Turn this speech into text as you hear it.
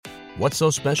What's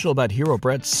so special about Hero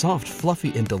Bread's soft,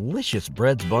 fluffy, and delicious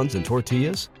breads, buns, and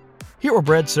tortillas? Hero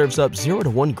Bread serves up 0 to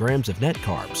 1 grams of net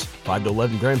carbs, 5 to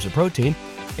 11 grams of protein,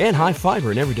 and high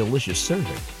fiber in every delicious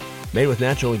serving. Made with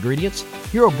natural ingredients,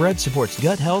 Hero Bread supports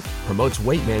gut health, promotes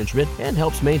weight management, and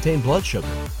helps maintain blood sugar.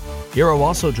 Hero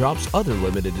also drops other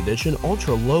limited edition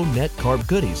ultra-low net carb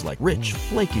goodies like rich,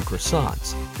 flaky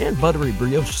croissants and buttery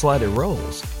brioche slider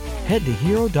rolls. Head to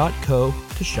hero.co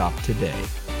to shop today.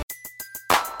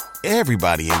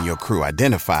 Everybody in your crew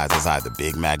identifies as either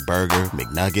Big Mac Burger,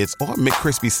 McNuggets, or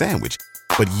McCrispy Sandwich.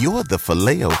 But you're the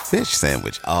Filet-O-Fish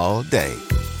Sandwich all day.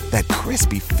 That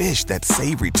crispy fish, that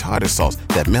savory tartar sauce,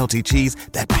 that melty cheese,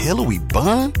 that pillowy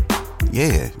bun.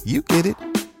 Yeah, you get it.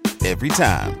 Every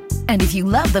time. And if you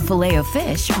love the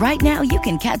Filet-O-Fish, right now you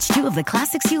can catch 2 of the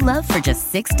classics you love for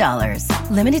just $6.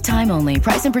 Limited time only.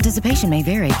 Price and participation may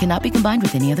vary. Cannot be combined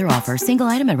with any other offer. Single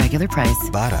item at regular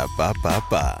price.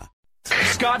 Ba-da-ba-ba-ba.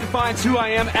 Ska defines who I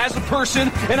am as a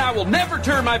person, and I will never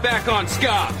turn my back on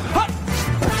ska.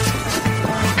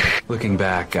 Looking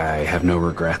back, I have no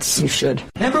regrets. You should.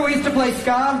 Remember we used to play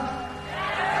ska?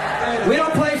 We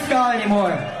don't play ska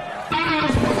anymore.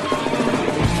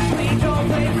 We don't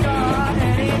play ska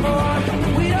anymore.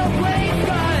 We don't play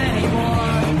ska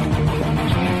anymore.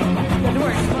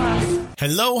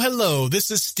 Hello.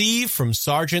 This is Steve from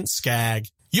Sergeant Skag.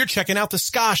 You're checking out The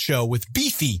Ska Show with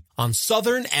Beefy on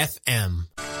Southern FM.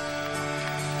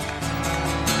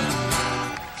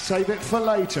 Save it for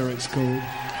later, it's called.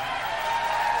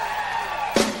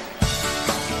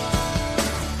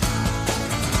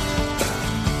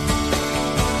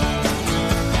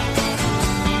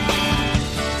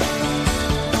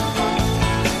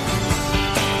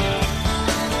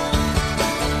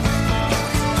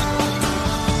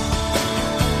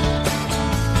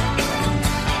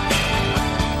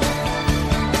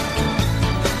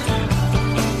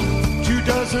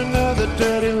 Another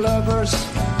dirty lovers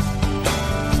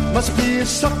must be a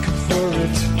sucker for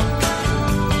it.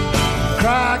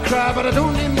 Cry, but I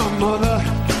don't need my mother.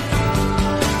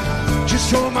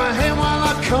 Just hold my hand while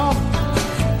I come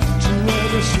to a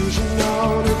decision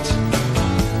on it.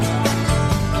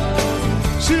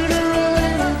 Sooner or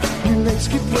later, your legs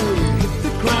get weary, hit the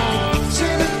ground.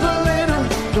 Save it for later,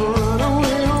 don't run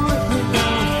away, don't let me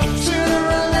down. Sooner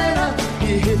or later,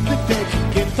 you hit the deck,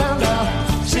 get found out.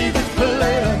 Save it for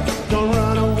later. Don't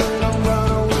run away,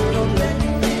 don't let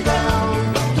me down.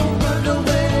 Don't run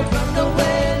away,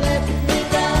 let me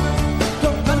down.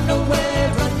 Don't run away,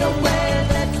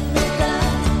 let me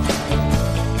down.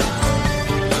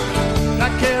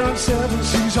 Like Aaron 7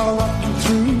 seas all up and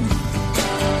through.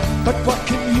 But what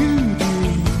can you do?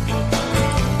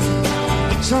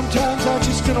 Sometimes I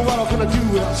just don't know what I'm gonna do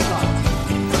without stop.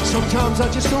 Sometimes I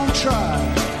just don't try.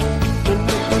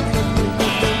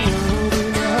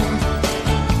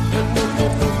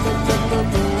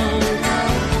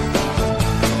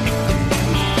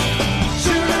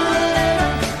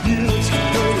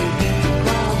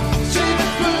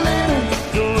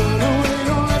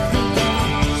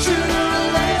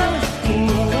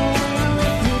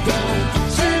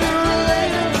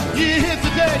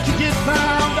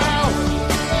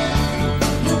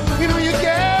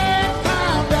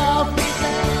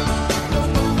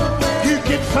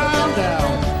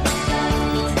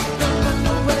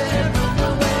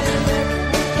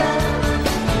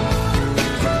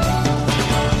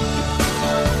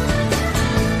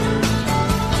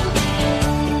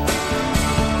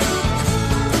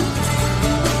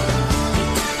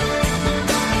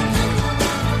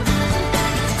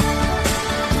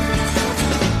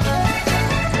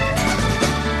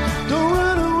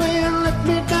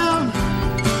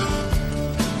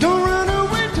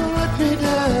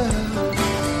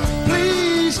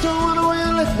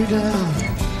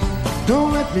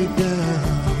 Don't let me down.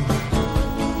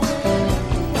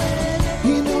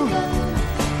 You know,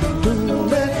 don't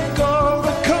let go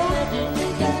the coat.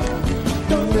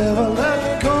 Don't ever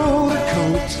let go the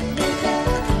coat.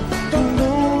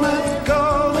 Don't let go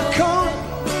the coat.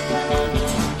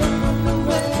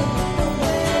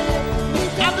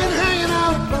 I've been hanging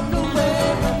out.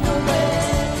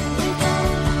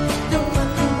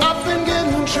 I've been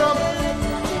getting in trouble.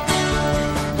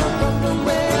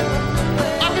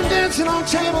 Dancing on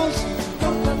tables.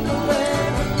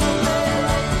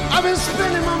 I've been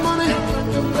spending my money.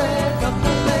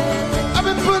 I've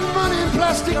been putting money in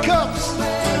plastic cups.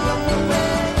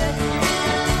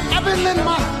 I've been letting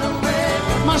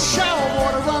my shower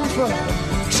water run for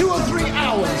 2 or 3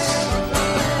 hours.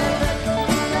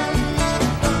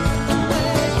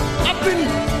 I've been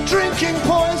drinking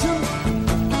poison.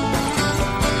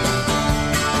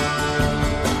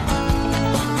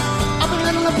 I've been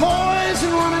letting the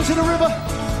poison run down to the river.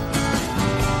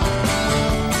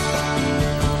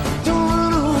 Don't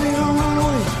run away, don't run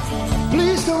away.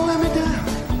 Please don't let me down.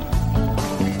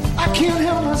 I can't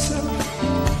help myself.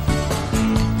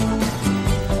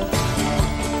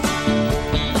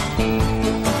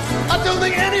 I don't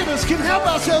think any of us can help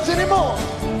ourselves anymore.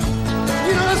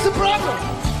 You know, that's the problem.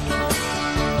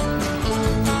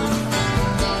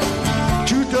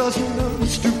 2,000 other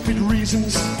stupid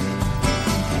reasons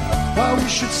why we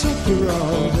should suffer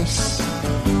all this.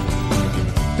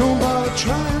 Don't bother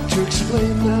trying to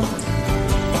explain them.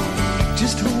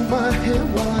 Just hold my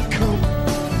hand while I come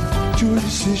to a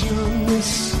decision on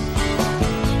this.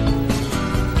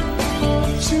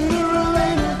 Sooner or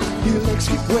later, your legs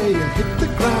give way and hit the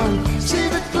ground.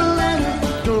 Save it for later.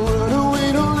 Don't run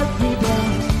away, don't let me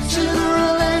down. Sooner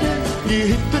or later, you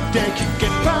hit the deck, you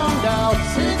get found out.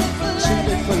 Save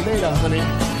it for later, honey.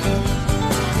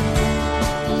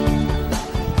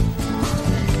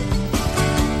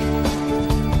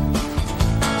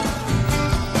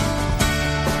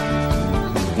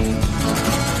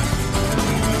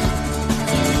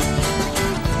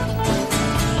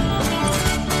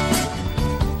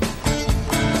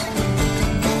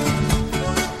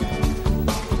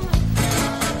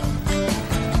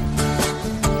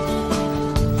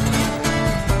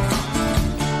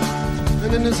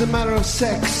 And then there's a matter of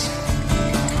sex.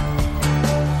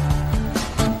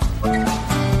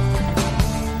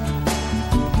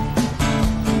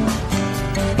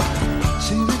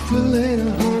 Save it for later,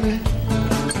 honey.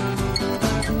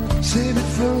 Save it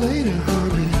for later,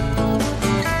 honey.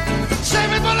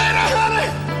 Save it for later, honey.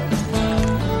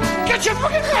 Get your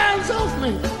fucking hands off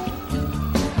me.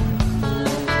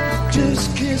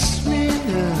 Just kiss me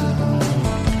now.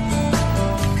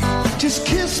 Just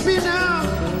kiss me now.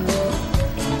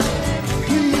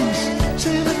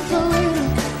 Save it for later.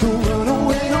 Don't run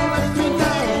away, don't let me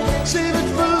down. Save it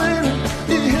for later.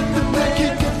 You hit the deck, you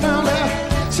get found out.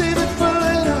 Save it for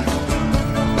later.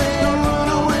 Don't run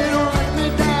away, don't let me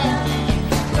down.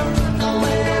 Don't run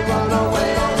away, don't run away,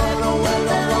 don't run away,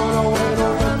 don't run away,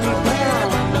 don't let me down.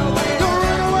 Don't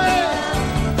run away,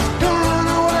 don't run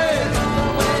away,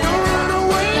 don't run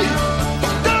away,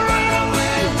 don't run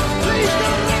away. Please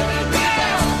don't let me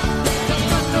down.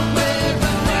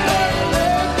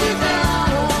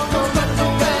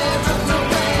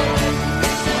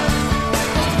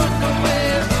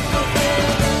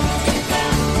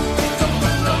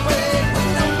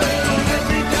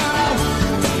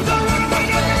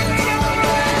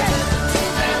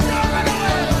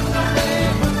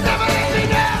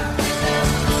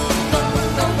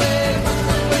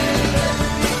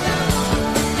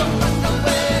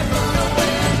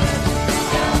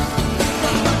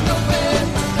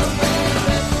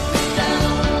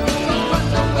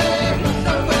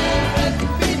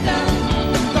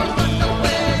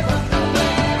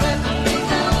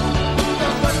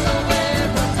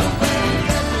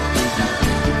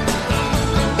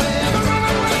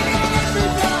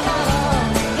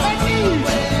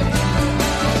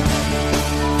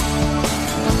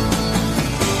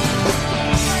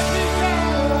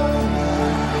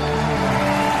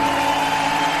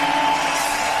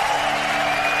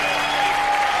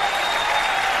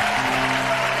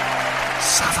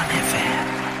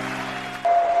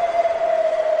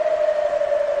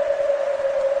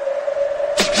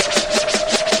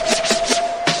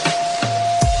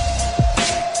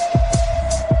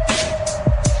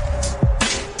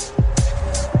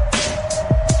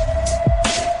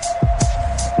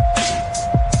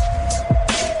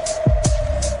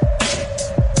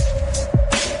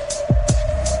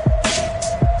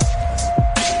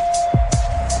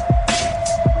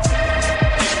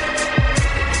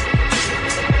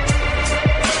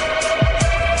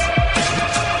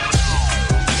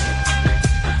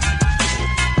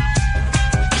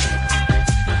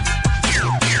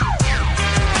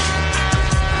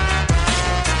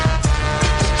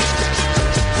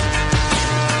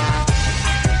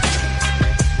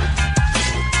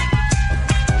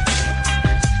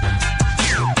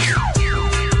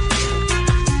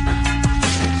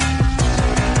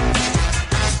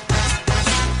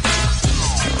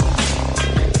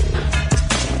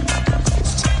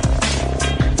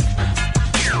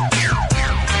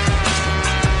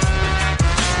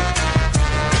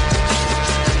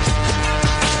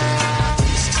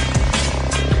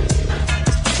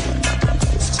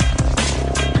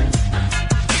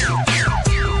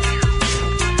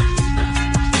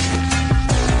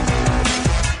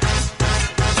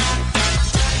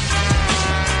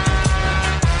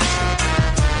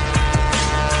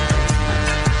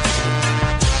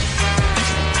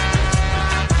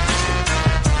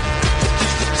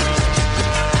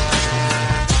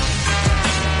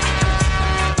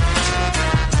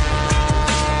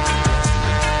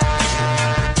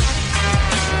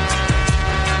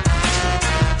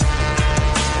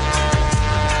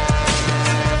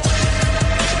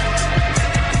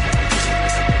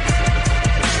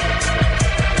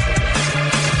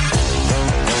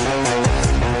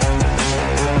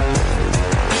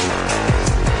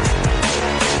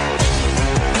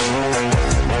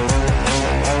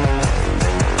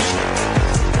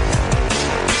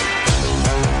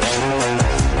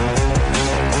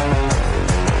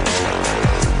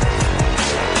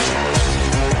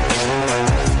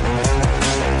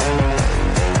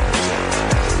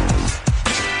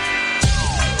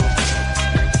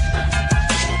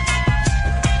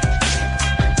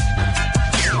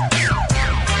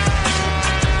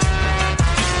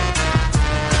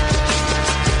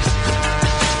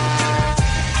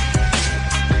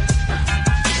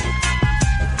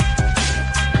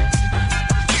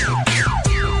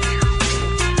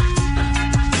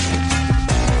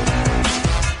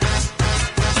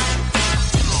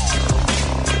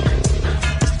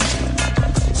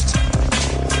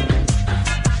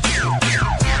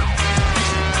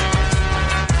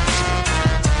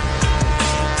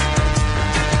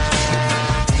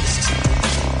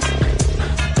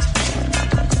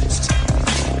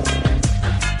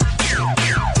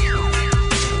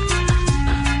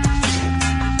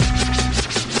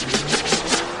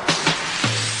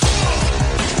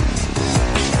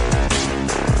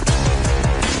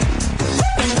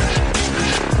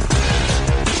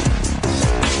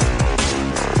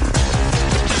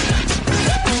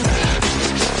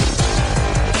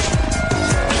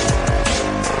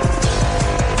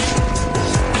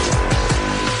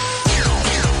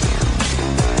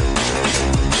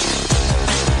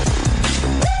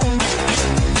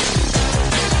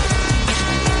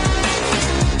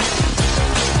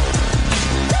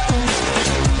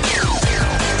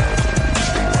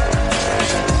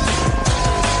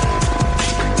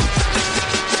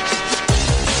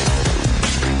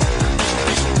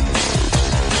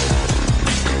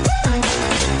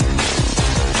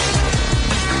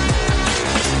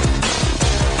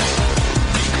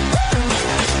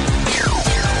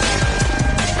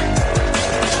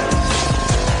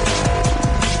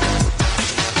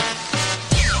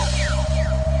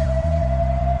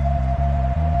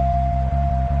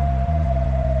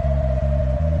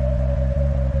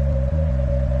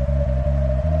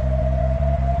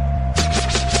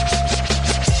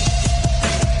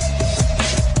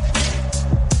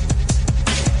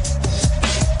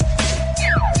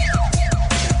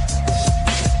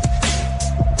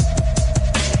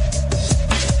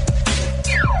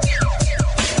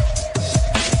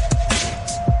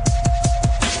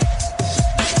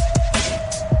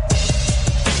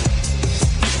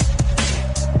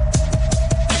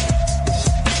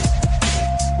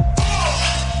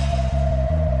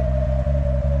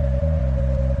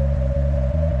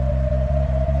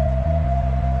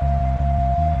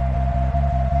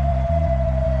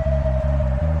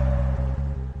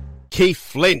 Keith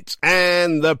Flint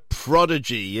and the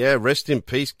Prodigy. Yeah, rest in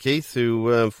peace, Keith,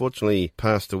 who unfortunately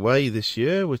passed away this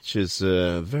year, which is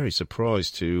a very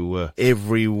surprise to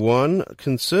everyone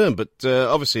concerned. But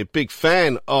obviously a big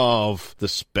fan of the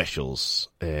Specials,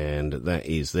 and that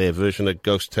is their version of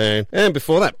Ghost Town. And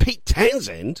before that, Pete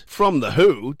Townsend from The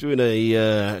Who doing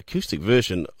a acoustic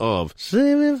version of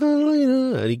Save It For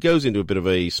Later. And he goes into a bit of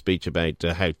a speech about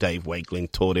how Dave Wakeling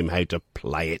taught him how to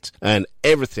play it and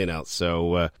everything else.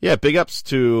 So, yeah, big ups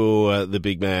to the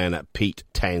big man, Pete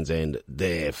Townsend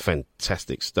there.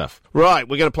 Fantastic stuff. Right,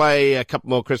 we're going to play a couple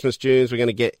more Christmas tunes. We're going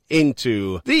to get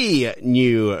into the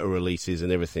new releases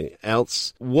and everything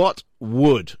else. What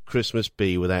would Christmas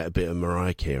be without a bit of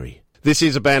Mariah Carey? This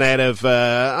is a band out of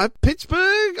Pittsburgh,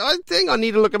 I think. I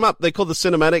need to look them up. They're called the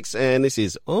Cinematics, and this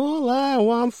is All I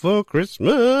Want for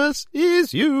Christmas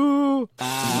Is You.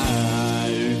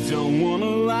 I don't want a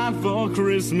lot for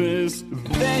Christmas.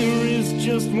 There is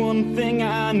just one thing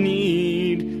I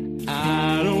need.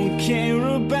 I don't care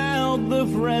about the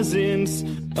presents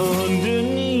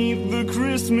underneath the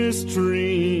Christmas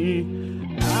tree.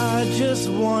 I just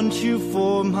want you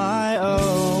for my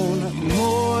own,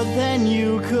 more than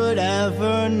you could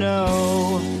ever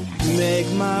know. Make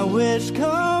my wish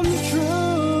come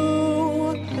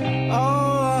true.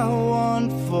 All I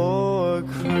want for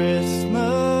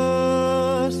Christmas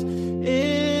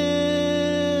is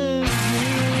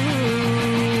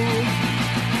you.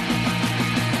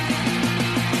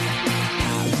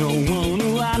 I don't want a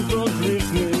lot for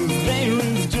Christmas. There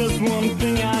is just one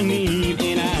thing I need,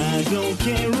 and I don't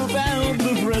care about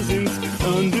the presents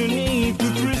underneath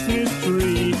the Christmas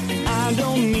tree. I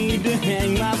don't need to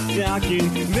hang my stocking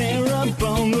there up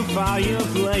on the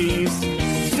fireplace.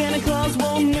 Santa Claus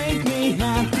won't make me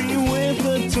happy with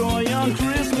a toy on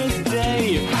Christmas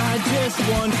Day. I just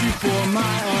want you for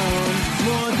my own,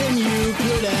 more than you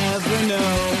could ever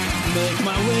know. Make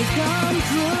my wish come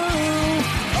true.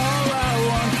 All I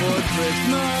want for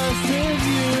Christmas is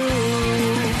you.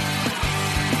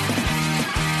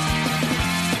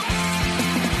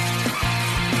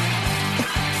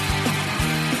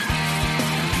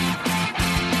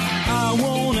 I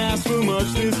won't ask for much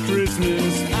this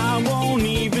Christmas. I won't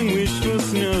even wish for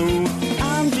snow.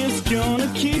 I'm just gonna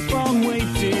keep on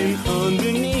waiting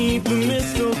underneath the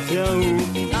mistletoe.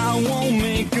 I won't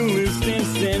make a list and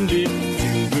send it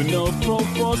to the North Pole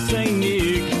for St.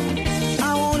 Nick.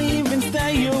 I won't even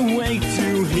stay awake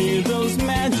to hear those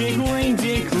magic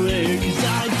reindeer clicks.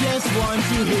 I just want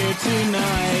you here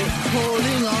tonight,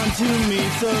 holding on to me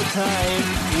so tight.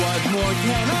 What more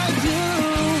can I do?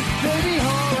 Baby,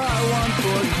 all I want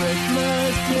for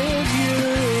Christmas is you.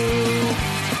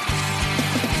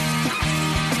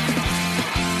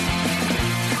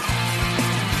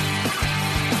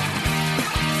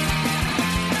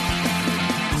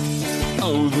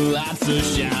 Oh, the lights are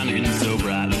shining so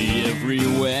brightly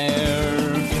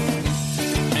everywhere,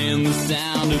 and the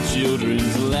sound of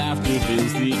children's laughter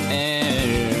fills the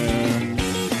air,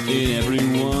 and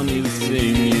everyone is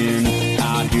singing.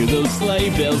 I hear those sleigh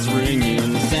bells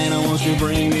ringing. Santa, won't you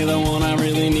bring me the one I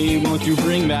really need? Won't you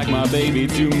bring back my baby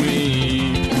to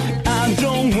me? I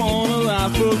don't want a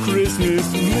lot for Christmas.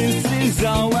 This is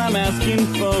all I'm asking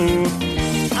for.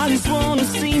 I just want to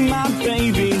see my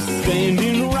baby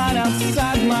standing right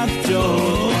outside my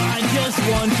door. I just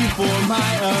want you for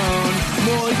my own,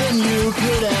 more than you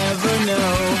could ever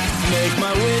know. Make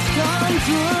my wish come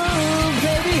true.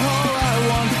 Baby, all I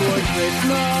want for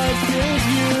Christmas is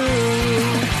you.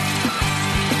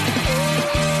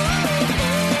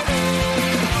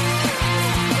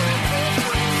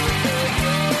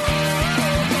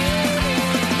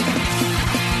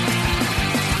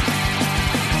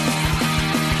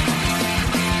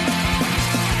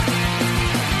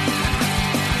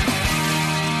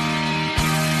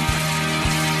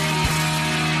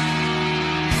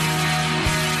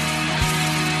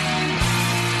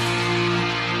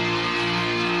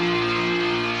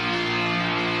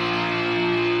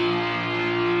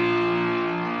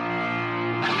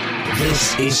 This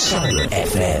is Southern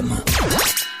FM.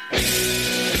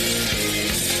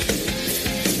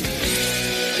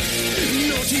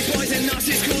 Naughty boys and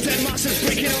nasty schools and masters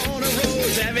breaking on the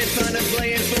roads, having fun and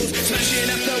playing fools, smashing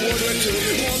up the woodwork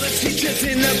too. All the teachers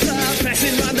in the class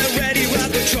passing round the ready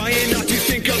rap, trying not to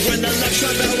think of when the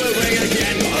lunchtime bell will ring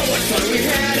again. Oh, what fun we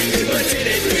had, but did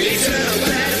it really turn out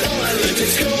bad? All I learned in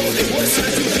school was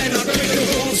time to bend or break the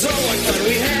rules. Oh, what fun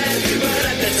we had, but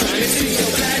at the time it seemed so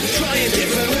bad, trying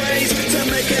different ways to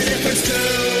make a difference to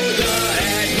the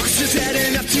headmaster's had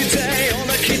enough today. All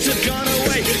the kids have gone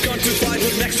away, gone to fight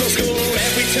with next door school.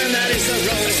 Every turn that is a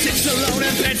road, sits alone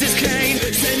and bends his cane.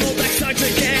 Same old backsides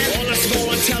again. All the small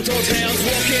and telltale tales,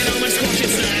 walking home and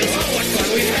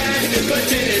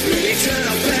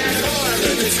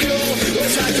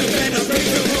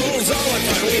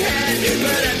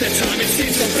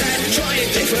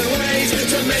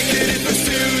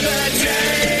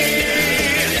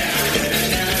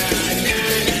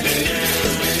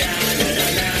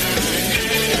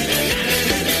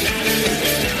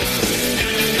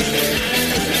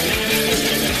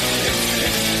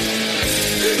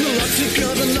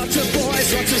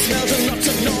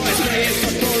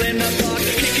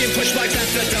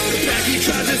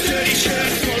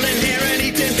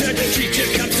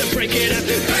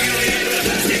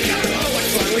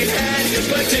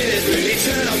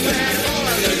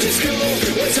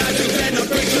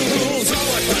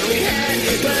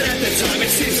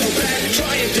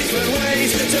different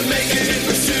ways to make a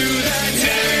difference to the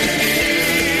day.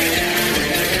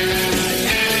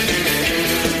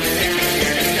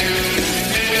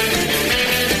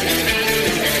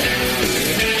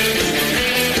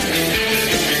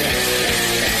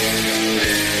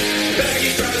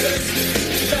 Baggy trousers,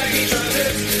 baggy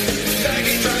trousers,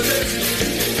 baggy trousers.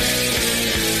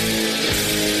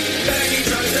 Baggy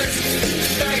trousers,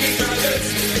 baggy trousers,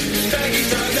 baggy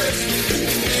trousers.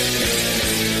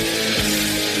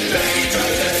 Baggy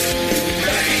trousers,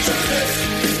 baggy trousers,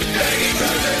 baggy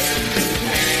trousers.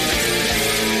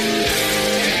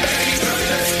 Baggy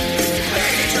trousers,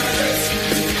 baggy trousers,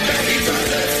 baggy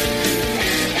trousers.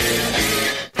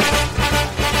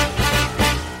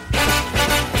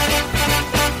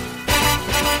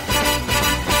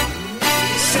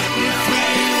 Set me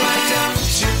free, why don't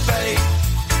you, babe?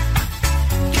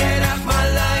 Get out my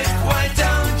life, why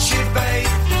don't you,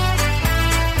 babe?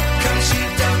 'Cause you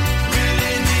don't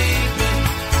really need me.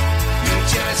 You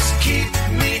just keep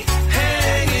me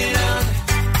hanging on.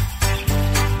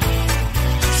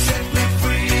 Set me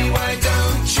free, why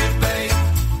don't you, babe?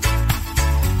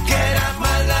 Get out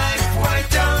my life, why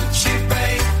don't you,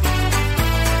 babe?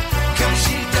 'Cause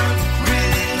you don't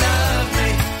really love me.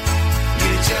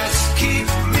 You just keep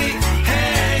me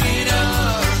hanging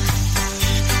on.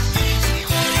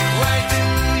 Why do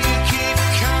you keep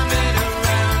coming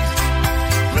around,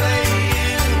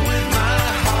 playing with my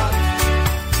heart?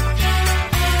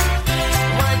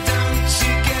 Why don't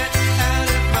you get out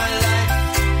of my life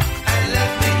and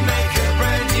let me make a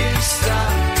brand new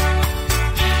start?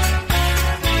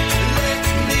 Let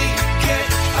me get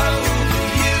over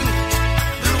you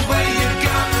the way you've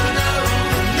gotten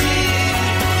over me.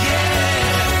 Yeah.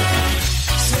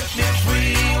 Set me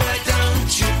free, why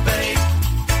don't you, babe?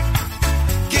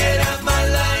 Get out my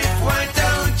life, why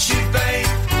don't you, babe?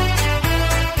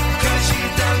 'Cause you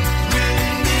don't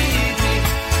really need me.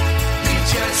 You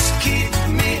just keep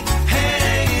me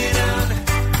hanging on.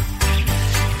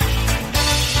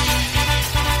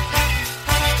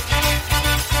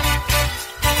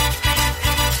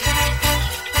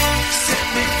 Set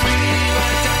me free,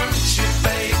 why don't you,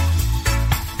 babe?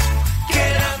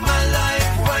 Get out my life,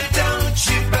 why don't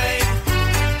you, babe?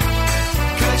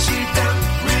 'Cause you don't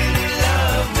really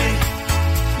love me.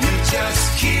 You just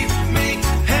keep me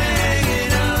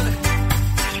hanging on.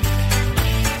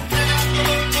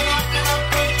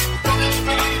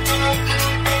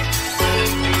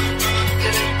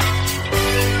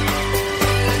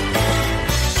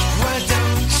 Why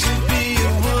don't you be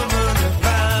a woman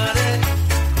about it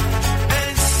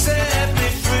and set me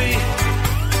free?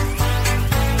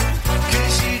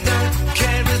 'Cause you don't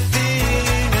care a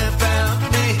thing about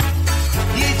me.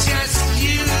 You're just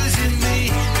using me.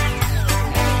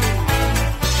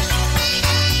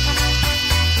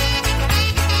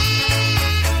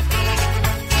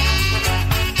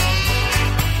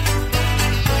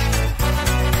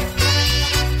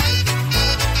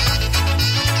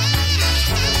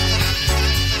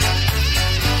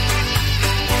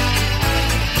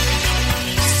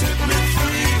 Set me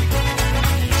free,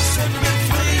 set me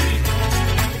free,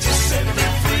 just set me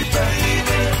free,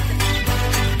 baby.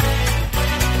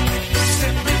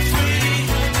 Set me free,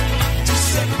 just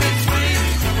set me free,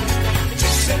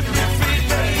 just set me free,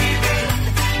 baby.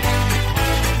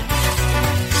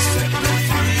 Set me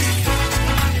free,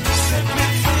 set me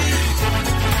free,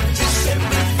 just set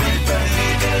me free,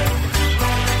 baby.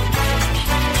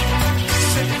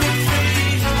 Set me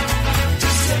free,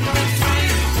 just set me free,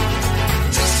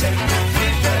 just set me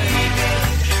free, baby.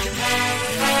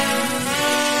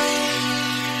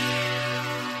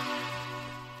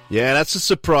 Yeah, that's a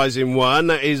surprising one.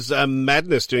 That is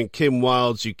Madness doing Kim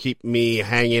Wilde's You Keep Me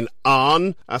Hanging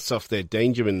On. That's off their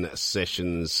Dangerman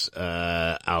Sessions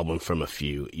album from a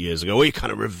few years ago. We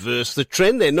kind of reversed the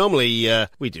trend there. Normally,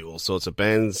 we do all sorts of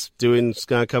bands doing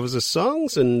ska covers of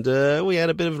songs, and we had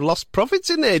a bit of Lost Prophets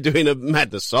in there doing a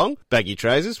Madness song. Baggy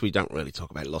Trousers. We don't really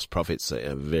talk about Lost Prophets. They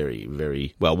are very,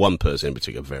 very, well, one person in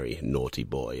particular, very naughty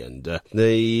boy, and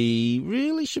they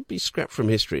really should be scrapped from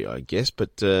history, I guess,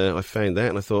 but I found that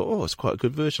and I thought, oh, it's quite a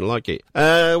good version. I like it.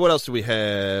 What else do we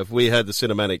have? We had the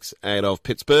Cinematics out of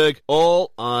Pittsburgh.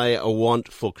 All I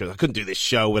Want for Christmas. I couldn't do this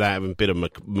show without having a bit of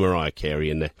Mariah Carey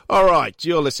in there. All right,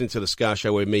 you're listening to The Ska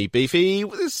Show with me, Beefy.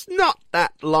 It's not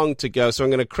that long to go, so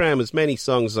I'm going to cram as many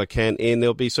songs as I can in.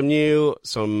 There'll be some new,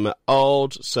 some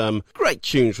old, some great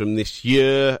tunes from this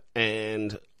year,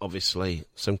 and obviously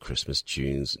some Christmas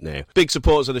tunes now. Big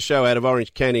supporters of the show out of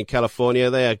Orange County in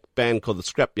California. They're a band called the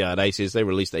Scrapyard Aces. They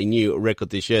released a new record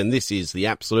this year, and this is the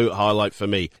absolute highlight for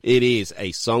me. It is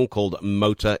a song called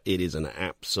Motor. It is an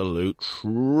absolute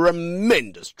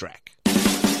tremendous track.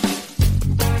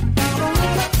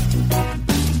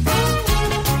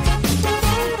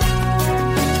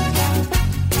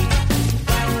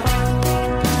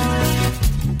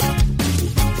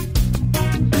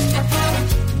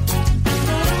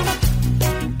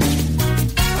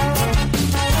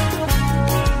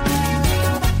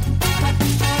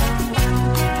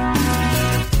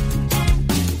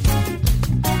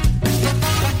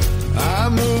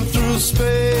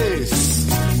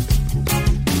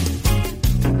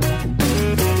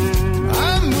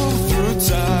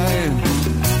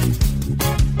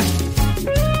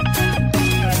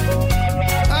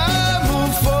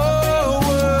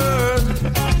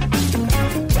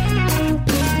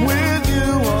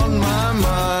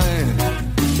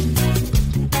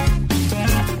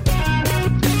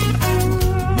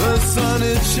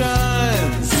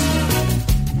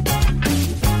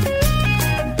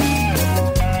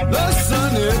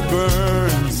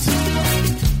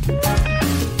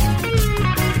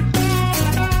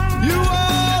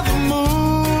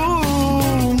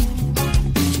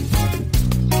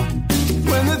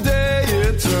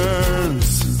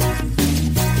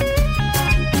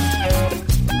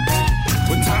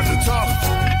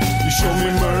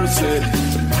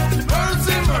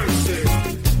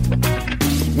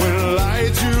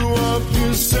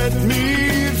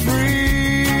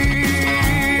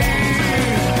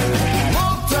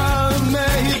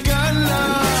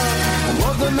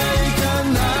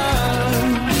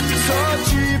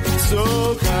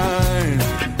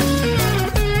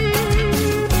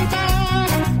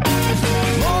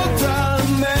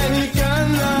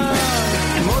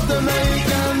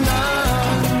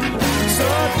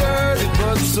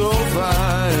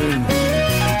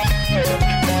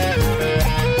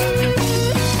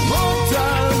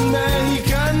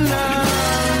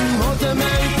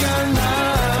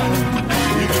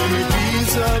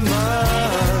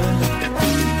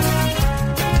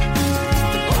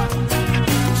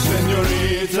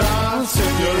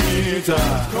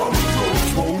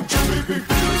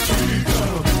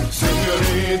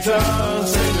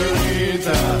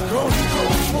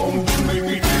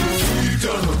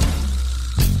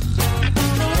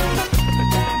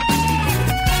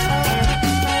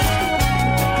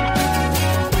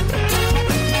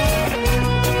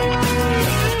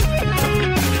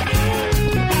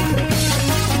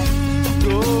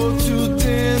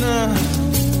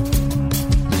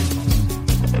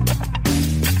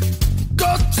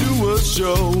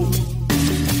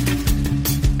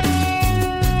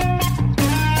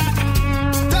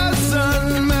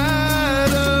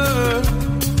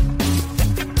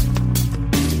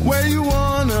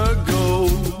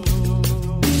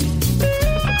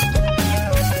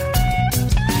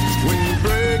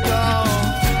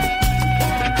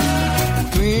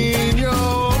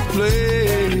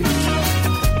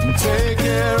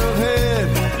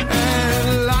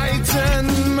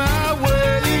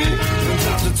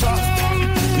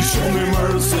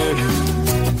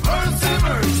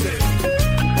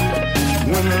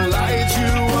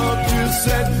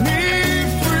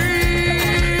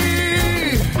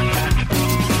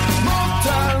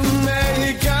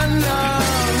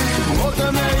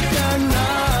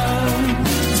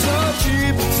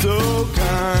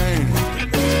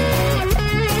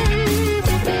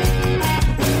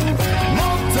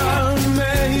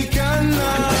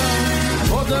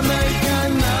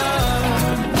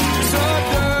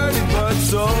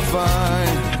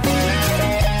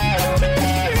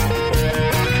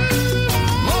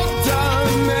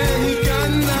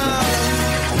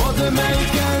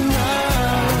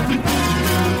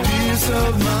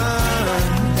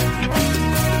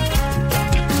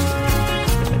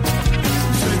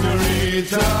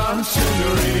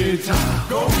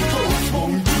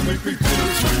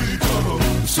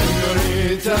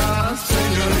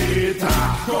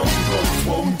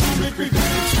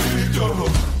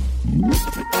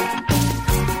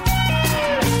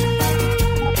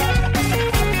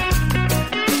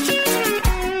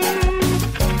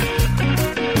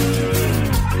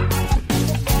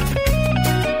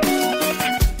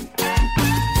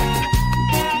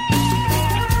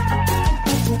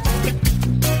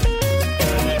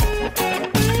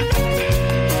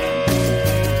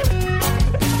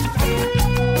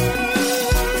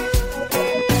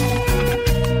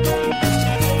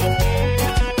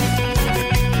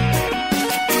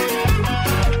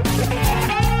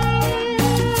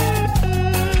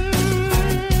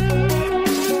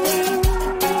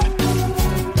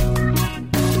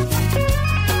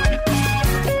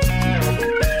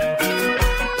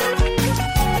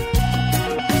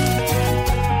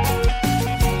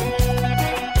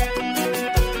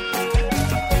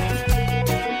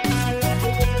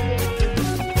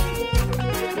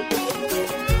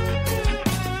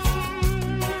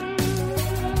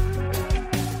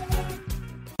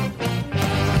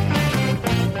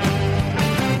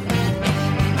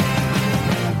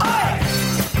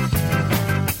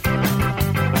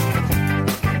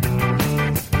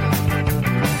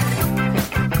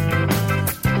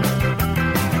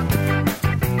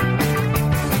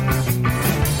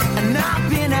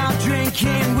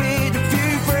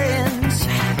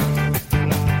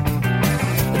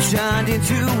 turned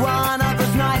into one of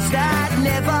those nights that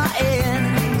never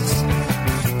ends.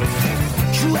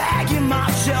 Dragging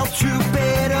myself to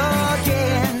bed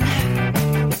again.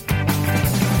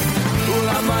 Well,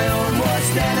 I'm my own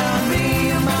worst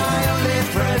enemy, my only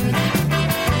friend.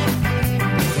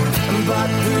 But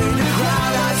through the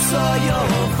crowd I saw your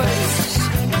face.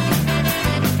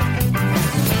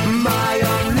 My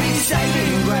only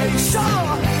saving grace.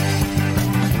 Oh!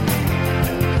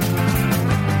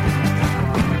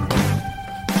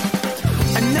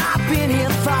 And I've been here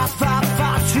far, far,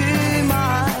 far too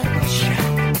much.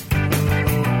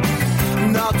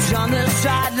 Knocked on the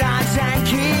sidelines and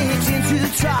kicked into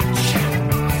touch.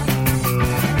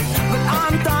 But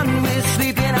I'm done with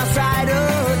sleeping outside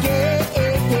again.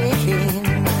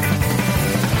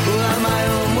 Well, I'm my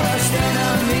own worst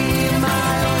enemy,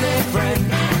 my only friend.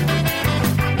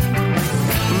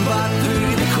 But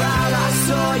through the crowd I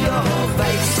saw your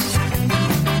face.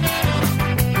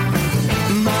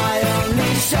 My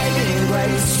only saving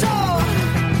grace. Oh!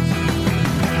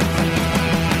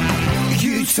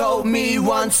 You told me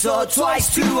once or twice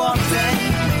too often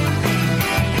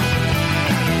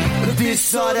that this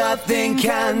sort of thing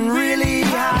can really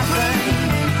happen.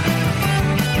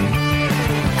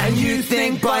 And you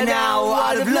think by now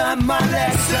I'd have learned my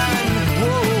lesson.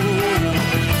 Whoa.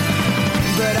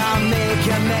 But I'll make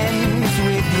amends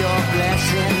with your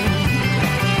blessing.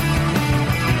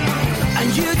 And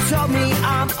you told me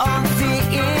I'm on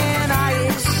thin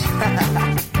ice.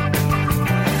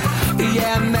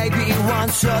 Yeah, maybe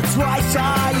once or twice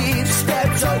I've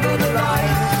stepped over the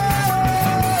line.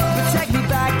 But take me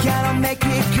back and I'll make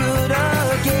it good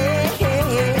again.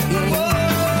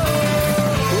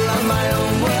 Well, I'm my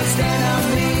own worst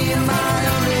enemy and my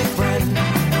only friend.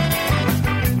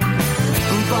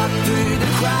 But through the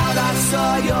crowd I saw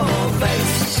your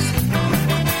face.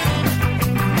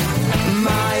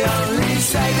 My only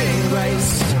saving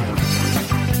grace.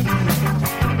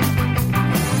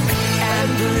 And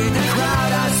through the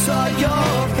crowd I saw your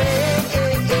face.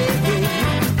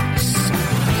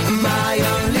 My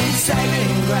only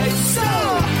saving grace. Oh!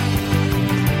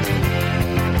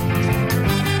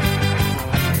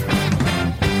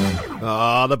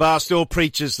 Ah, the Barstool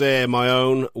Preachers there, my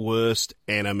own worst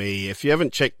enemy. If you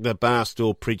haven't checked the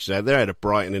Barstool Preachers out, they're out of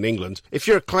Brighton in England. If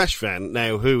you're a Clash fan,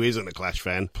 now who isn't a Clash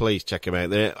fan, please check them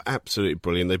out. They're absolutely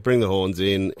brilliant. They bring the horns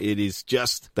in. It is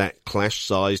just that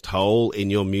Clash-sized hole in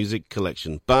your music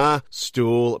collection.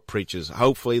 Barstool Preachers.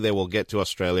 Hopefully they will get to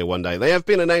Australia one day. They have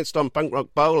been announced on Punk Rock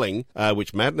Bowling,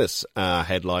 which Madness are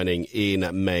headlining in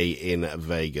May in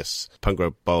Vegas. Punk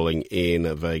Rock Bowling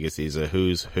in Vegas is a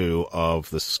who's who of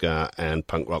the ska and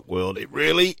punk rock world. It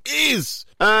really is.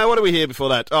 What do we hear before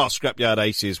that? Oh, Scrapyard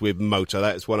Aces with Motor.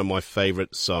 That is one of my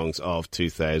favourite songs of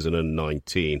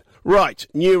 2019. Right,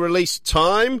 new release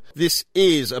time. This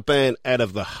is a band out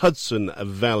of the Hudson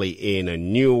Valley in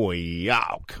New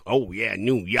York. Oh yeah,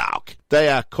 New York. They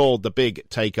are called The Big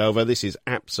Takeover. This is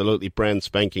absolutely brand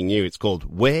spanking new. It's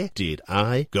called Where Did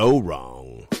I Go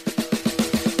Wrong?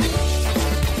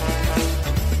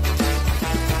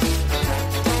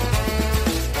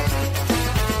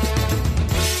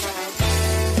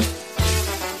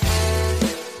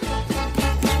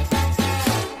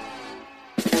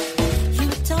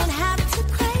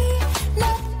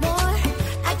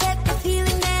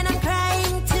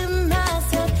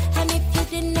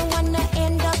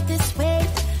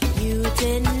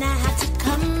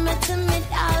 To me,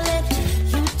 darling,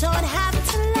 you don't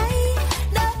have to lay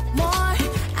no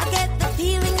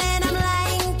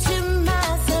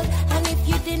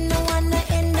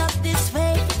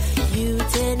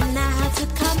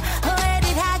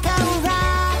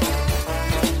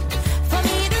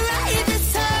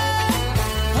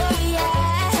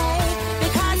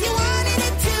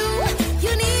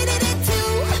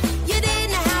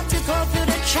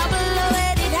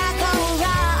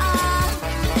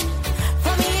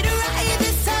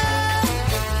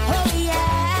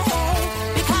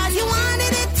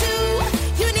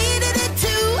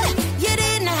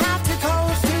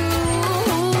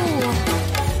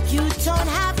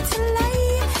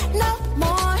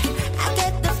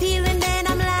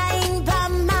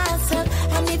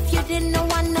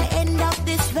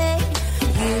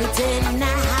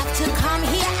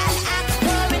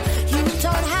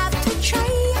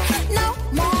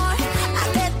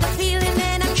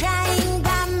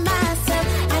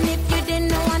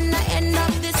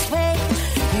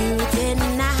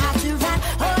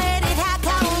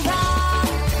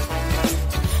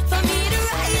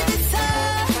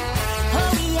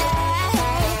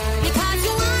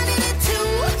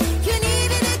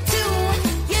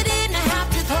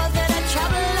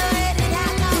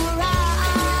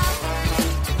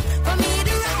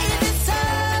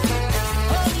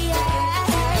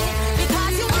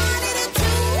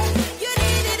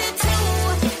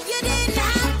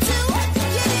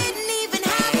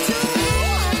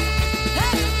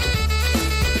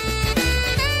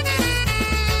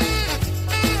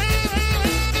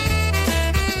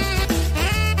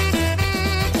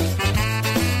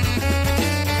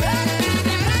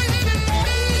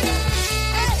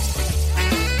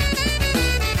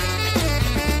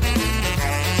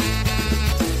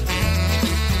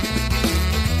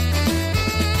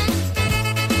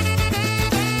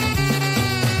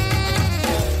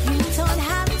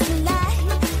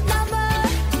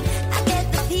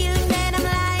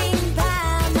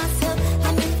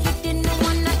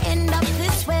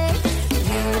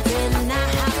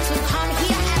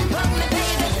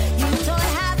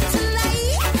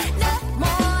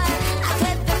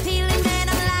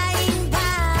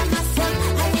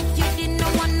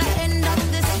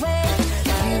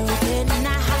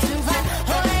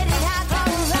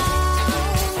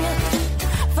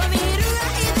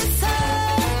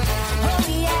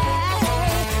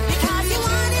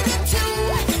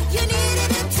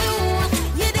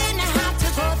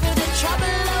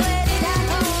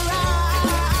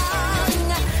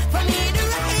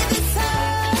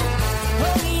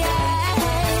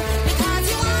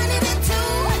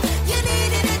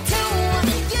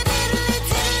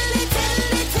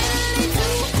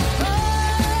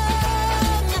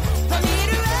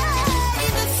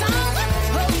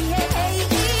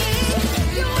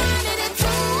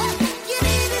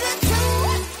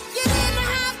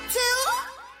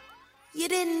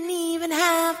didn't even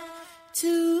have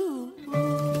to.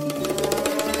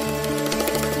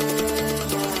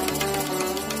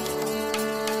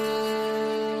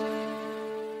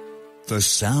 The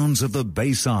sounds of the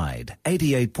Bayside,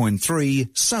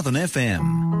 88.3 Southern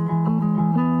FM.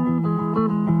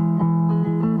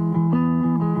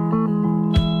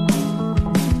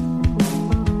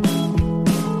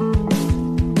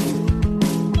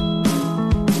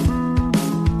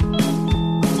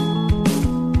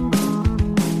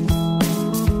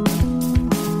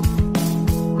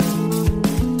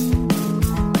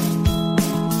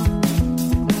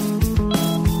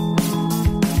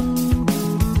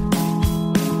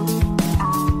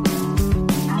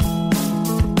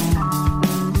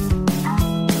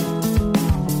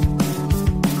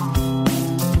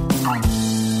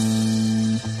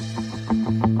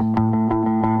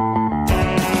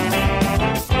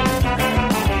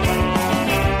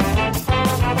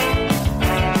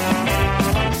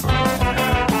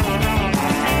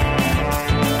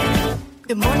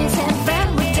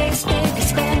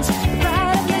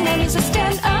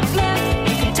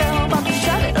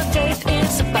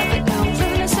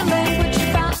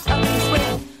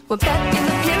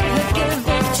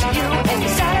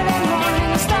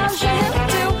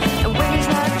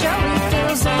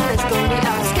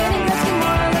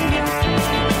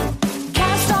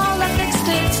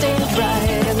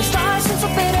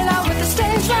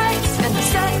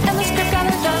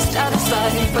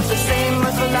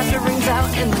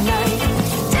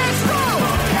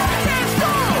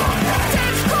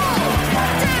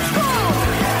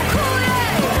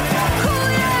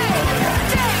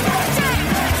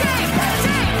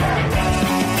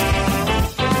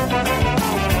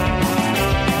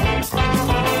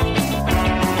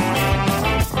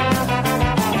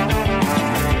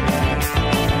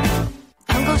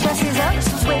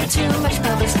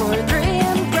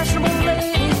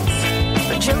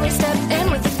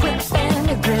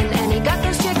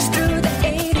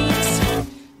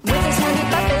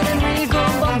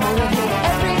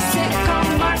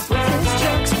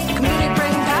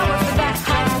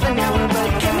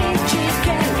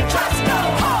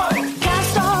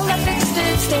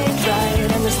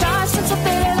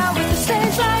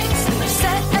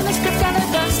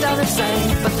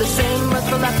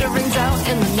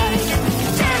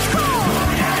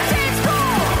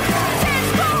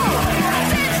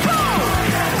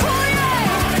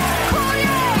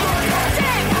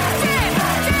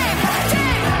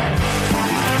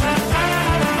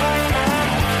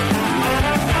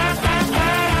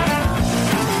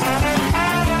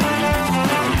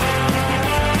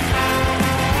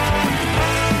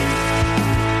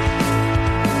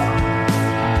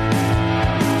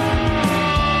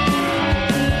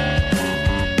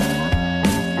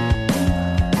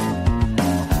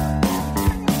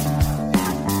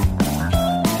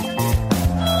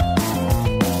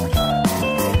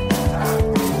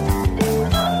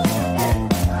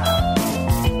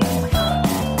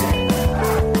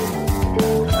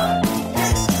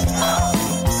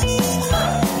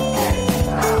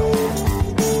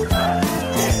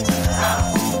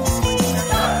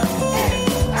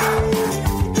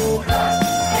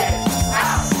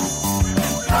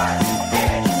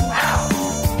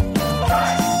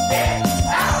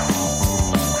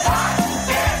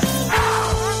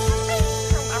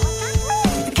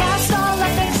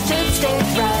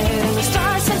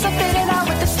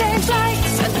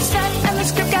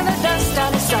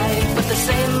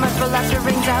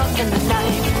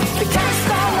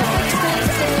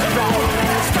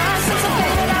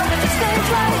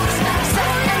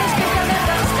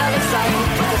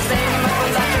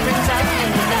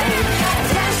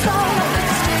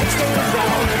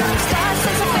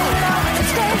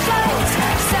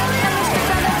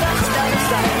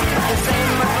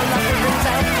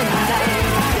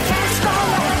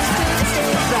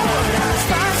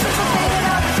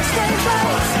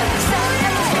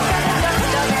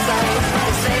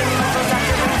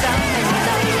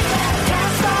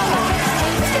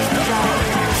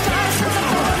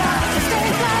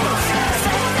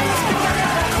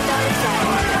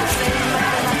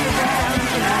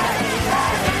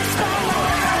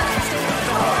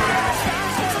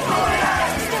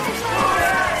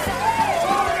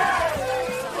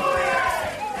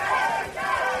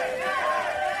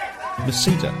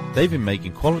 Masita, they've been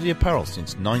making quality apparel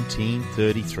since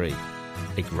 1933.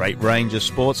 A great range of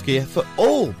sports gear for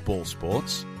all ball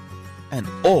sports and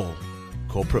all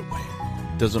corporate wear.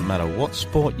 Doesn't matter what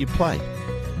sport you play,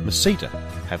 Masita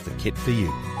have the kit for you.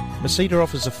 Masita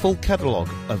offers a full catalogue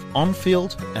of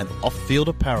on-field and off-field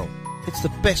apparel. It's the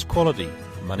best quality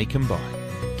money can buy.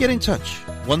 Get in touch,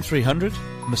 1300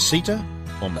 Masita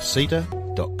or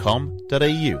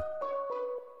masita.com.au.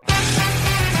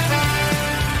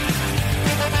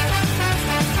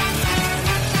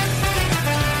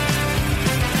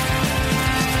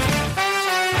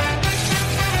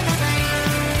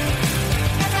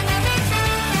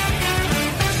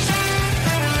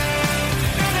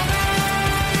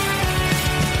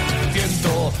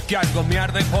 Que algo me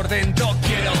arde por dentro.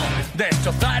 Quiero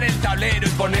destrozar el tablero y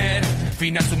poner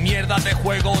fin a su mierda de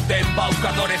juego de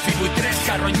embaucadores y buitres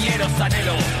carroñeros.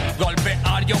 Anhelo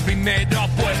golpear yo primero,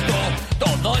 apuesto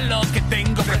todo lo que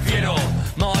tengo. Prefiero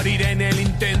morir en el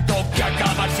intento que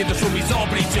acabar siendo sumiso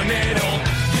prisionero.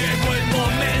 Llegó el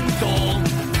momento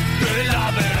de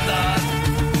la verdad.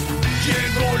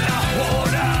 Llegó la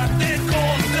hora de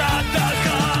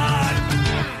contraatacar.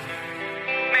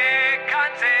 Me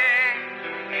cansé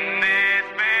de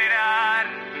esperar,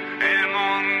 el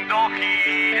mundo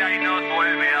gira y nos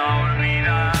vuelve a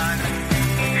olvidar.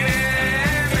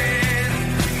 Créeme,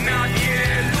 nadie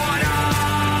lo hará.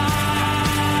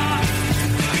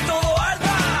 Y todo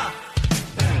arda.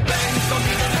 Ven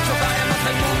conmigo, destrozaremos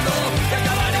el mundo y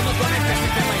acabaremos con este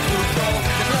sistema injusto.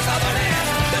 Destrozadores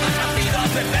de más nacidos,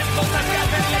 de tres cosas que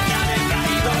hacen leña del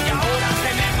caído. Y ahora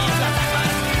tenemos las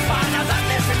armas para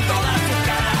darles en toda su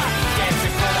cara. Que se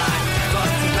jodan con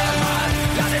sus armas.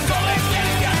 La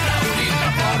desobediencia es la única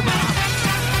forma.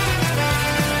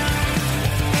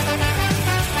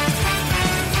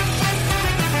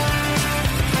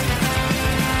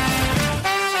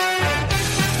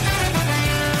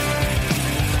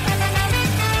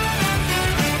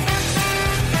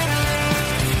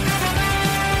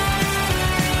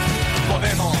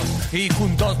 Podemos y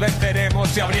juntos venceremos.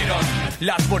 Se abrieron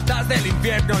las puertas del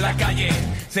infierno. La calle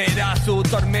será su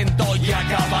tormento y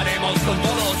acabaremos con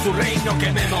todo su reino.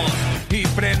 Quememos y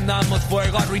prendamos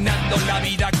fuego, arruinando la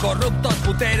vida. Corruptos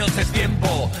puteros, es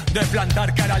tiempo de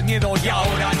plantar cara al miedo. Y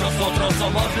ahora nosotros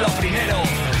somos lo primero.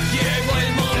 Llegó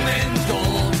el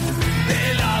momento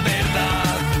de la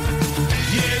verdad.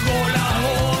 Llegó la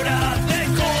hora de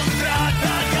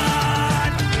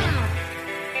contraatacar.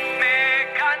 Me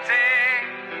cansé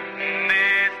de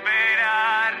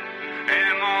esperar, el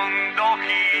mundo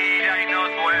gira y nos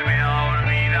vuelve a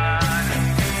olvidar.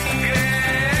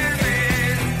 Créeme,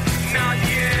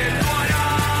 nadie lo hará.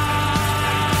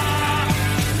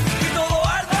 Y todo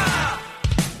arda.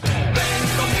 Ven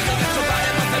conmigo,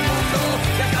 destrozaremos el mundo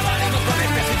y acabaremos con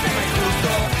este sistema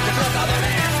injusto.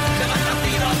 Destrozadores de más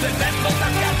nacidos, de tres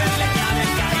cosas que hacen leña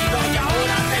del caído. Y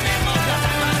ahora tenemos las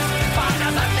armas para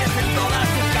darles en toda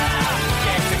su cara.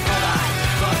 Que se jodan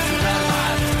con sus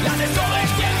armas. La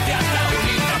desobediencia es la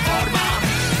única forma.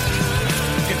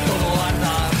 Que todo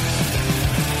arda.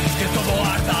 Que todo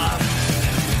arda.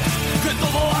 Que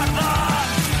todo arda.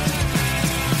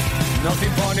 Nos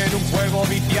imponen un juego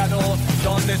viciado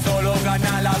donde solo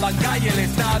gana la banca y el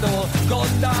Estado.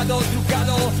 Contado,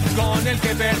 trucado, con el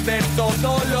que perder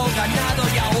todo lo ganado.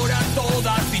 Y ahora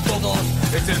todas y todos,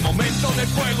 es el momento del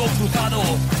fuego cruzado.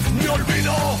 Ni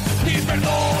olvido, ni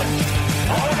perdón,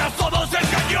 ahora somos el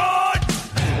cañón.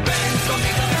 Ven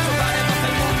conmigo, destrozaremos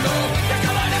el mundo y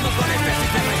acabaremos con este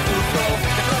sistema injusto.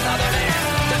 Destrozadores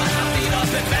de más nacidos,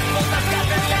 de tres cosas que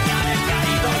hacen leña del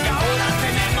caído. Y ahora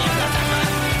tenemos las armas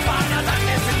para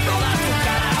darles en toda su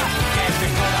cara. Que se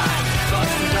jodan con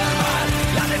sus armas.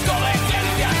 La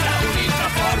desobediencia es la única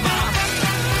forma.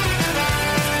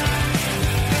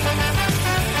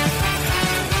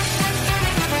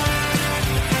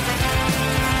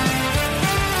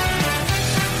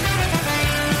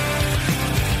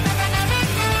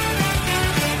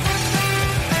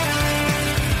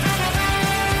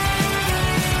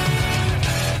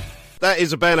 That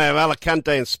is a band out of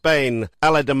Alicante in Spain.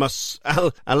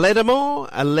 Alademosca,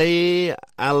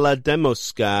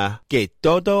 que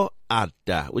todo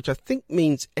arda, which I think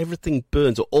means everything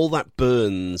burns, or all that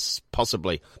burns,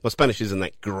 possibly. My Spanish isn't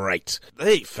that great.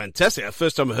 Hey, fantastic.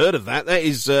 First time I heard of that. That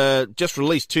is just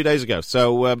released 2 days ago,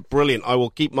 so brilliant. I will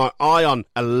keep my eye on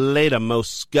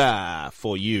Alademosca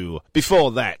for you.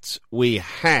 Before that, we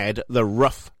had the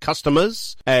Rough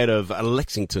Customers out of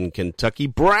Lexington, Kentucky.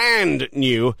 Brand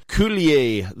new,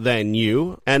 coolier than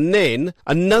new. And then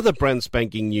another brand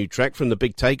spanking new track from the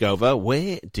Big Takeover,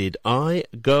 Where Did I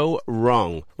Go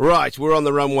Wrong? Right, we're on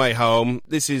the runway home.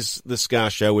 This is the Ska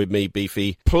Show with me,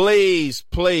 Beefy. Please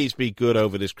be good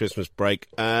over this Christmas break.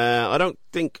 I don't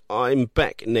think I'm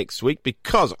back next week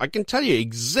because I can tell you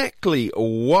exactly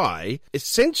why.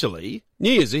 Essentially,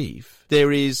 New Year's Eve,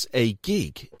 there is a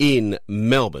gig in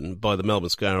Melbourne by the Melbourne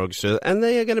Ska Orchestra, and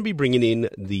they are going to be bringing in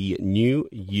the New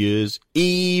Year's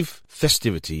Eve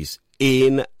festivities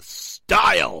in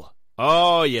style.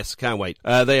 Oh, yes, can't wait.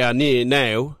 They are near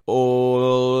now,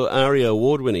 or ARIA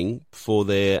award-winning for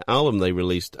their album they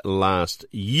released last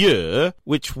year,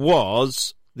 which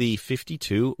was the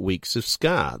 52 Weeks of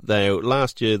Ska. Now,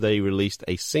 last year they released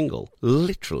a single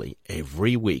literally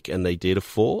every week, and they did a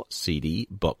 4-CD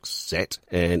box set,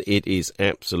 and it is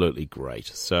absolutely great.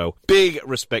 So, big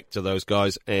respect to those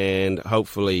guys, and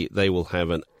hopefully they will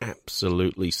have an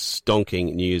absolutely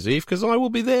stonking New Year's Eve, because I will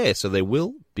be there, so there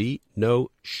will be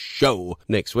no show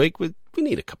next week. We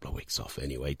need a couple of weeks off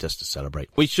anyway, just to celebrate.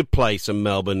 We should play some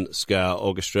Melbourne Ska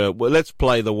Orchestra. Well, let's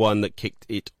play the one that kicked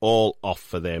it all off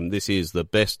for them. This is The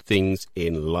Best Things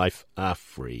in Life Are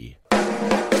Free.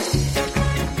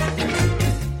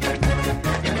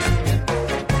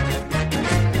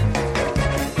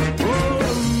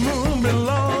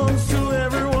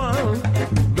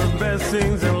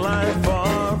 Things in life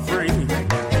are free.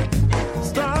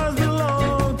 Stars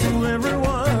belong to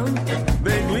everyone.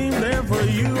 They gleam there for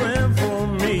you and for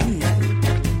me.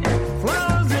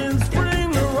 Flowers in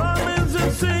spring, the robins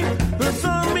that sing, the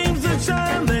sunbeams that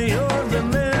shine, they're yours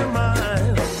and they're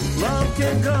mine. Love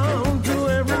can come to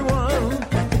everyone.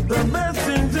 The best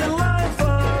things in life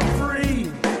are free.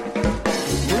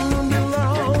 Room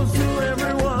belongs to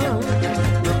everyone.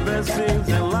 The best things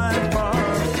in life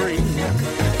are free.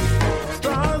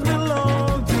 Stars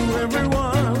belong to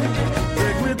everyone.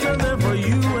 They glitter there for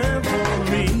you and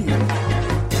for me.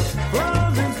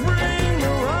 Flowers in spring, the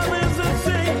robins that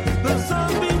sing, the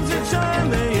sunbeams that shine,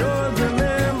 they're yours and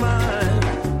they're mine.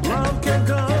 Love can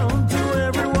come to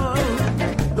everyone.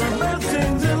 The best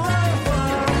things in life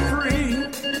are free.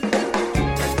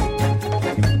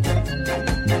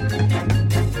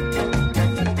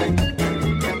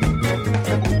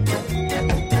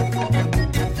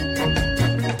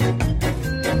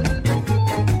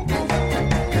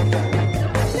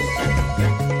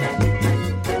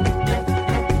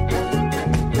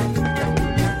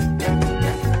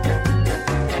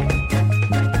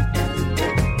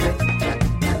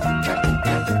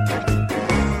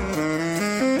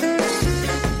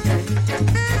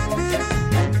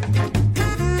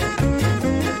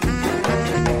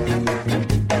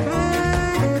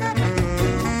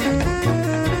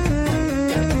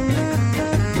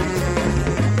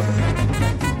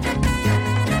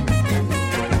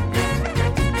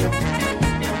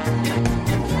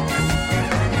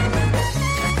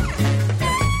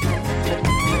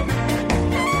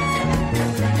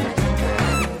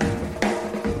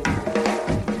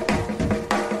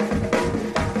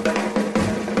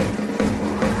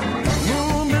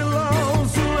 Moon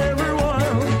belongs to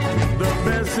everyone. The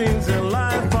best things in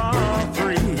life are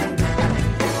free.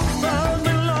 Stars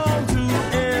belong to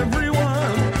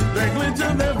everyone. They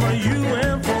glitter there for you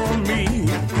and for me.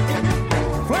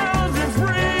 Flowers in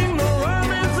spring, the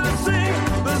robins that sing,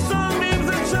 the sunbeams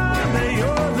that shine, they're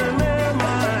yours and they're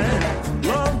mine.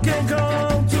 Love can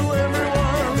come to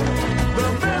everyone. The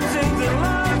best things in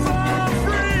life are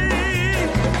free.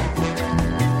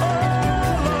 Oh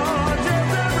Lord,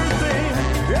 just everything,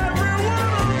 every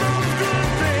one of those good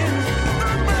things.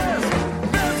 The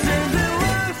best things in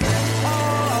life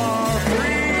are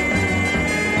free.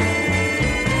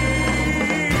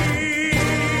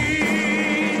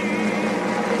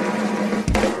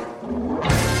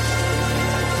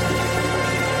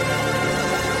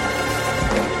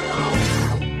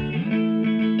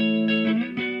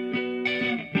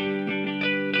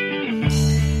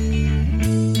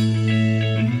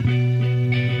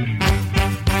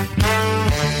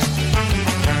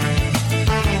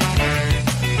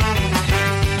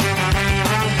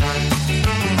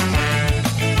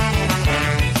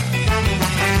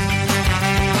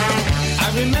 I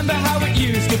remember how it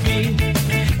used to be,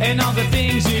 and all the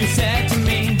things you said to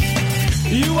me.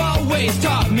 You always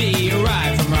taught me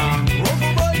right from wrong.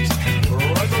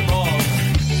 Right from wrong.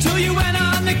 Till you went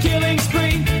on the killing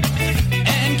spree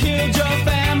and killed your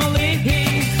family.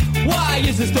 Why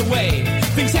is this the way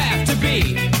things have to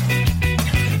be?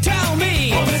 Tell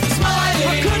me, oh, Mr. Smiley,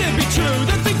 how could it be true?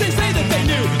 The things they say that they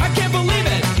knew, I can't believe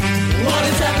it. What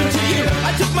has happened to you?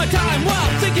 I took my time while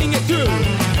thinking it through,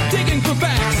 digging for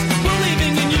facts,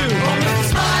 believing in you. Oh, Mr.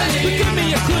 Smiley, but give me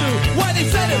a clue why they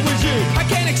said it was you. I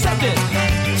can't accept it.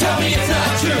 Tell me it's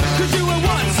not true, 'cause you were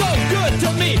once so good to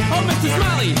me. Oh, Mr.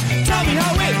 Smiley, tell me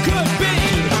how it could be.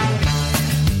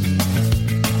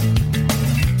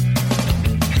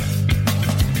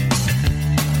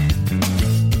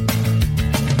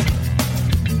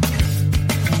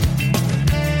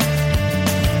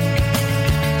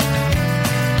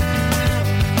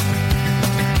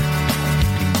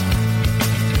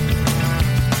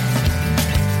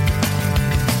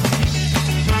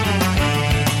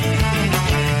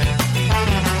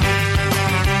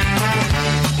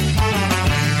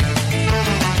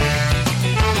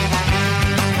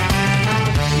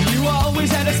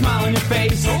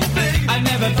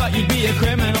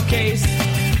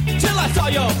 I saw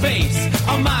your face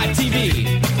on my TV.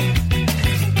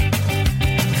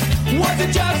 Was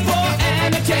it just for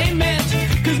entertainment?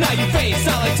 Cause now you face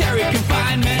solitary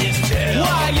confinement.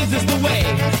 Why is this the way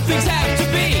things have to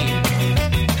be?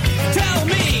 Tell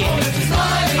me.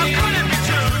 How could it be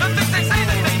true? The things they say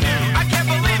that they do, I can't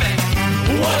believe it.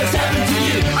 What has happened to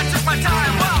you? I took my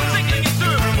time while thinking it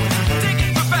through,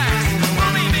 digging for facts,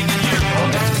 believing in you.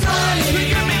 You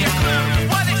give me a clue.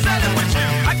 Why they said it was you,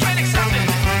 I can't accept it.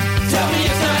 Tell me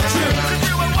it's not true. Cause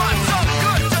you were once so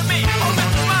good to me. Oh,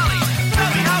 Mr. Smiley, tell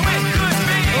me how it could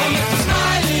be. Oh, Mr.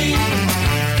 Smiley,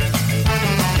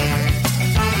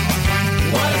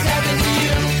 what has happened to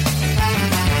you?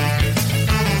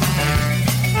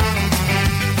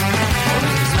 Oh,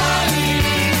 Mr. Smiley,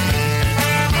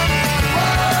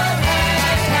 what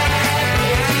has happened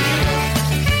to you?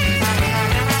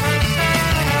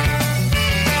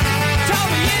 Tell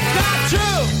me it's not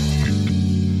true.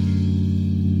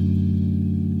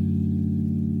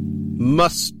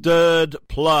 Mustard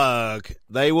Plug.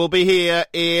 They will be here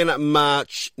in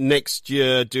March next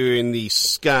year doing the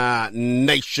Ska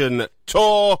Nation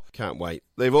tour. Can't wait.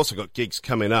 They've also got gigs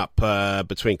coming up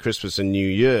between Christmas and New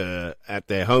Year at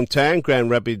their hometown, Grand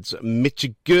Rapids,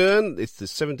 Michigan. It's the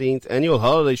 17th annual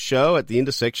holiday show at the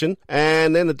Intersection.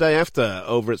 And then the day after,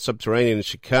 over at Subterranean in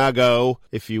Chicago,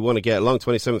 if you want to get along,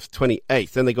 27th,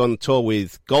 28th. Then they go on tour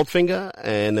with Goldfinger,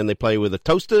 and then they play with the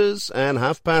Toasters and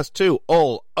 2:30,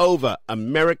 all over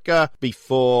America,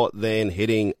 before then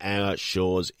hitting our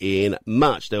shores in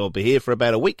March. They will be here for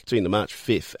about a week between the March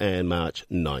 5th and March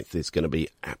 9th. It's going to be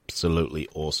absolutely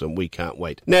awesome. We can't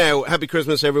wait. Now, happy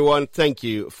Christmas, everyone. Thank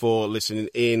you for listening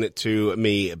in to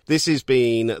me. This has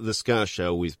been The Ska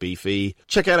Show with Beefy.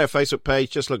 Check out our Facebook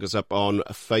page. Just look us up on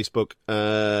Facebook.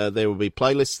 There will be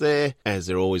playlists there, as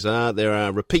there always are. There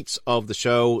are repeats of the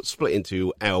show split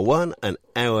into hour 1 and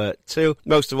hour 2.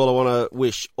 Most of all, I want to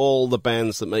wish all the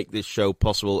bands that make this show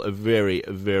possible a very,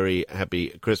 very happy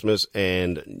Christmas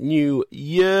and New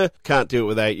Year. Can't do it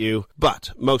without you.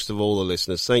 But most of all, the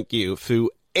listeners, thank you for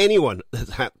anyone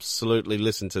that's absolutely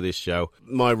listened to this show.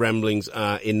 My ramblings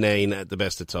are inane at the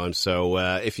best of times, so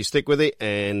if you stick with it,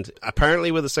 and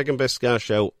apparently we're the second best ska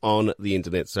show on the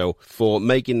internet, so for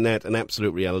making that an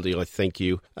absolute reality, I thank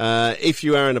you. If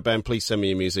you are in a band, please send me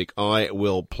your music. I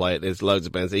will play it. There's loads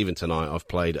of bands. Even tonight I've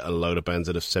played a load of bands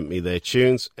that have sent me their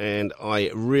tunes, and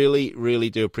I really, really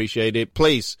do appreciate it.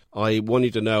 Please, I want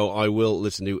you to know I will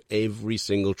listen to every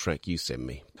single track you send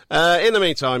me. In the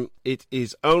meantime, it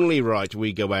is only right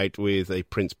we go out with a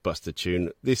Prince Buster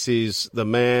tune. This is the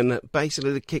man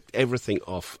basically that kicked everything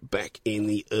off back in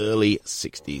the early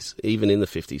 60s, even in the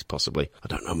 50s possibly. I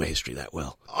don't know my history that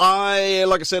well.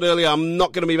 Like I said earlier, I'm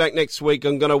not going to be back next week.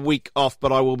 I'm going to week off,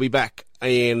 but I will be back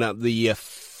in the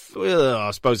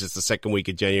I suppose it's the second week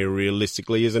of January,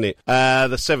 realistically, isn't it? The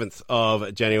 7th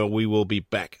of January, we will be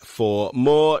back for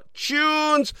more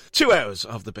tunes. 2 hours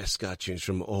of the best ska tunes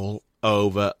from all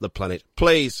over the planet.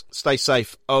 Please stay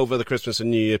safe over the Christmas and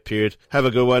New Year period. Have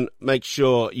a good one. Make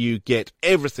sure you get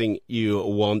everything you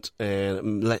want,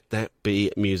 and let that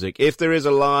be music. If there is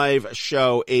a live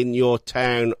show in your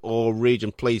town or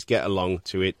region, please get along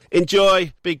to it.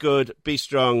 Enjoy, be good, be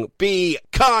strong, be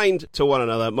kind to one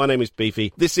another. My name is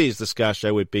Beefy. This is The Ska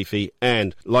Show with Beefy,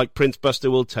 and like Prince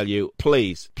Buster will tell you,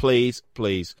 please, please,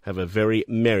 please have a very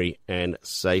merry and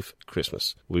safe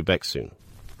Christmas. We'll be back soon.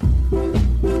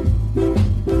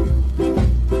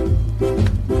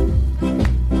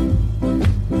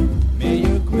 May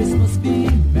your Christmas be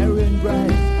merry and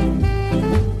bright.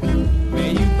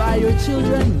 May you buy your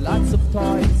children lots of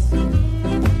toys.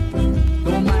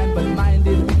 Don't mind but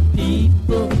minded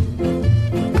people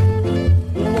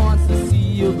who wants to see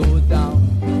you go down.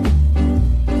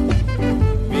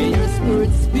 May your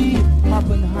spirits be up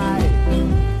and high,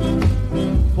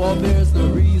 for there's no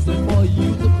reason for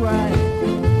you to cry.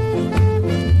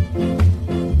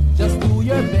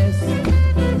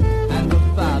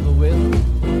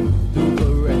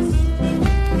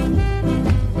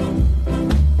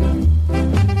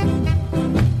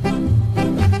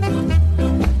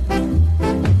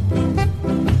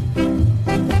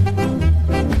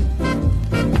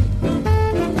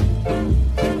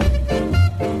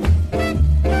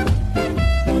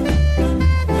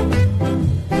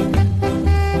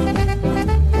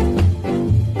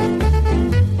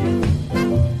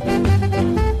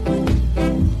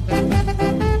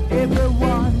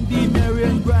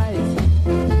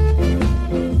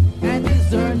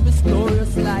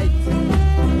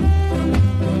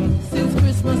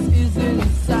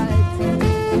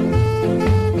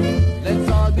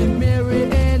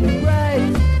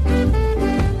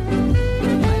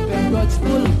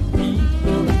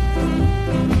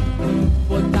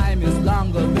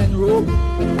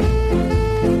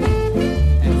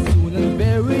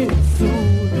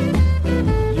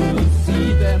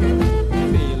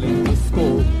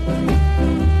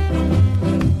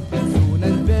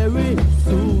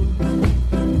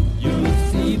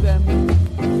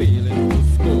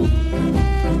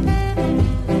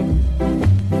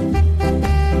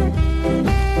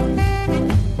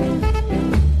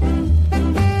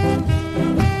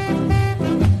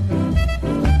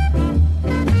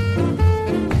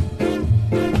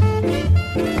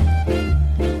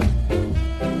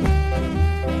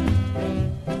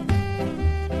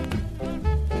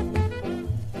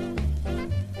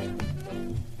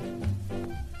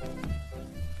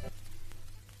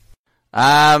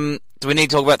 Do we need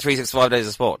to talk about 365 Days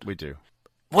of Sport? We do.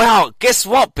 Well, guess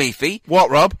what, Beefy? What,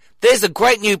 Rob? There's a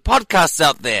great new podcast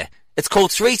out there. It's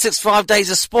called 365 Days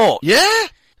of Sport. Yeah?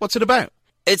 What's it about?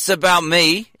 It's about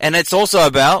me, and it's also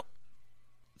about...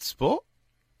 Sport?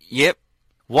 Yep.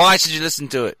 Why should you listen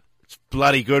to it? It's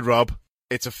bloody good, Rob.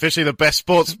 It's officially the best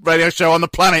sports radio show on the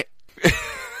planet.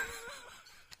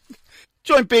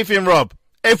 Join Beefy and Rob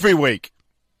every week.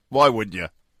 Why wouldn't you?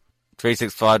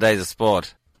 365 Days of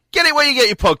Sport. Get it where you get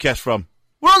your podcast from.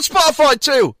 We're on Spotify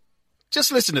too.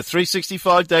 Just listen to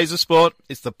 365 Days of Sport.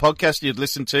 It's the podcast you'd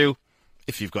listen to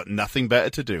if you've got nothing better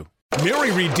to do.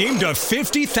 Mary redeemed a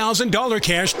 $50,000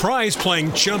 cash prize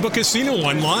playing Chumba Casino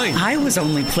online. I was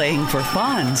only playing for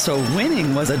fun, so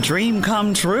winning was a dream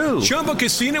come true. Chumba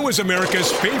Casino is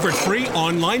America's favorite free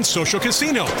online social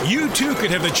casino. You, too,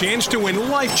 could have the chance to win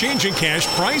life-changing cash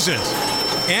prizes.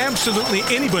 Absolutely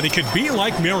anybody could be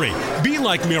like Mary. Be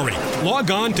like Mary.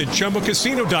 Log on to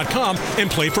ChumbaCasino.com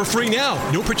and play for free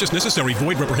now. No purchase necessary.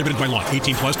 Void where prohibited by law.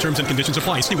 18 plus terms and conditions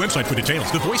apply. See website for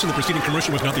details. The voice in the preceding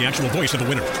commercial was not the actual voice of the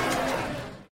winner.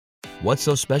 What's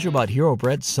so special about Hero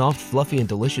Bread's soft, fluffy, and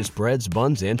delicious breads,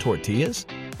 buns, and tortillas?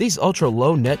 These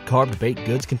ultra-low net-carb baked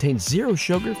goods contain zero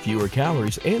sugar, fewer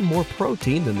calories, and more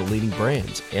protein than the leading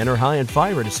brands, and are high in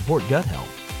fiber to support gut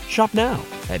health. Shop now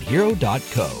at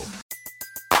Hero.co.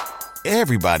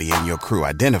 Everybody in your crew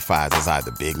identifies as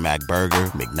either Big Mac Burger,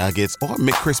 McNuggets, or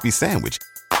McCrispy Sandwich.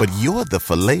 But you're the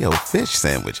Filet-O-Fish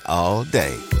Sandwich all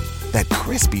day. That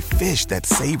crispy fish, that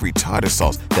savory tartar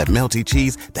sauce, that melty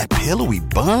cheese, that pillowy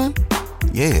bun.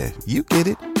 Yeah, you get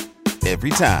it.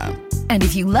 Every time. And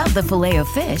if you love the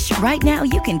Filet-O-Fish, right now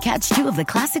you can catch two of the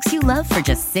classics you love for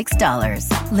just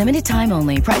 $6. Limited time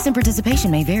only. Price and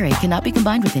participation may vary. Cannot be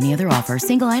combined with any other offer.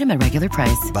 Single item at regular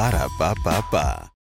price. Ba-da-ba-ba-ba.